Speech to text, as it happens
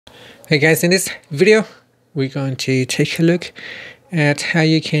Hey guys, in this video we're going to take a look at how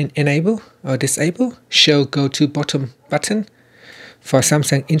you can enable or disable show go to bottom button for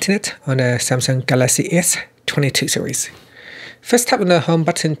Samsung Internet on the Samsung Galaxy S22 series. First, tap on the home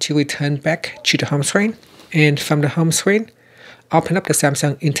button to return back to the home screen, and from the home screen open up the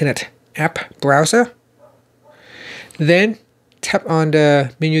Samsung Internet app browser. Then tap on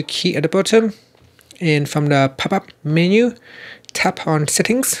the menu key at the bottom, and from the pop-up menu tap on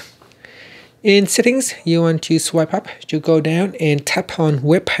settings. In settings, you want to swipe up to go down and tap on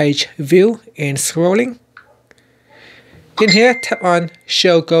web page view and scrolling. In here, tap on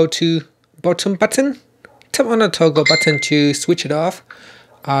show go to bottom button. Tap on the toggle button to switch it off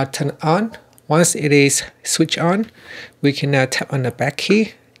or turn it on. Once it is switched on, we can now tap on the back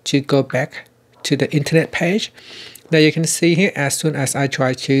key to go back to the internet page. Now you can see here, as soon as I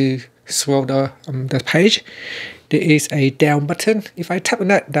try to scroll the page, there is a down button. If I tap on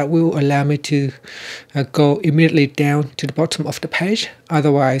that, that will allow me to go immediately down to the bottom of the page.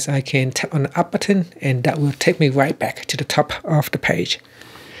 Otherwise, I can tap on the up button and that will take me right back to the top of the page.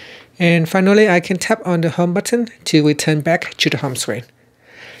 And finally, I can tap on the home button to return back to the home screen.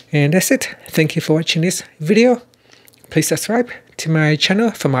 And that's it. Thank you for watching this video. Please subscribe to my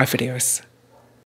channel for more videos.